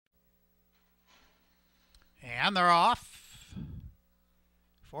And they're off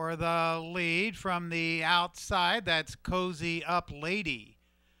for the lead from the outside. That's Cozy Up Lady.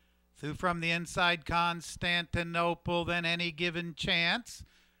 Through from the inside, Constantinople, then Any Given Chance.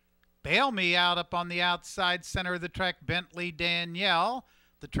 Bail Me Out up on the outside, center of the track, Bentley Danielle.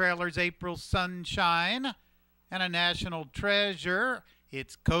 The trailer's April Sunshine. And a National Treasure.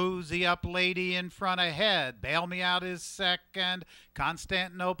 It's Cozy Up Lady in front ahead. Bail Me Out is second.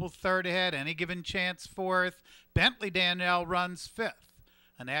 Constantinople third ahead. Any Given Chance fourth. Bentley Danielle runs fifth.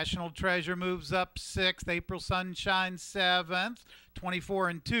 A National Treasure moves up sixth. April Sunshine seventh.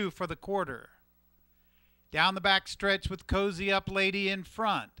 24-2 for the quarter. Down the back stretch with Cozy Up Lady in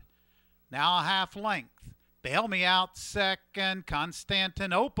front. Now a half length. Bail Me Out second.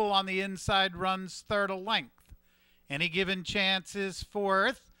 Constantinople on the inside runs third a length. Any Given Chance is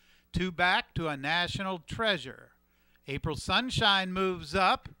fourth. Two back to a National Treasure. April Sunshine moves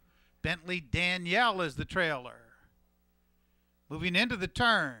up. Bentley Danielle is the trailer. Moving into the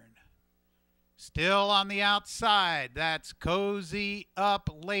turn. Still on the outside. That's Cozy Up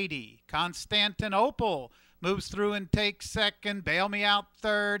Lady. Constantinople moves through and takes second. Bail Me Out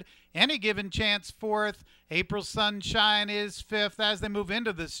third. Any Given Chance fourth. April Sunshine is fifth as they move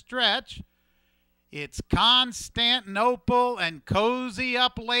into the stretch. It's Constantinople and Cozy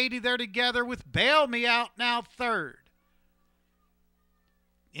Up Lady. They're together with Bail Me Out now third.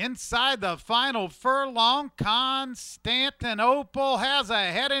 Inside the final furlong, Constantinople has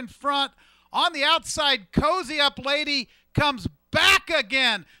a head in front. On the outside, Cozy Up Lady comes back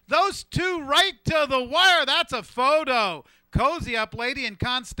again. Those two right to the wire. That's a photo. Cozy Up Lady and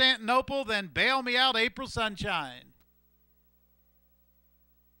Constantinople, then Bail Me Out, April Sunshine.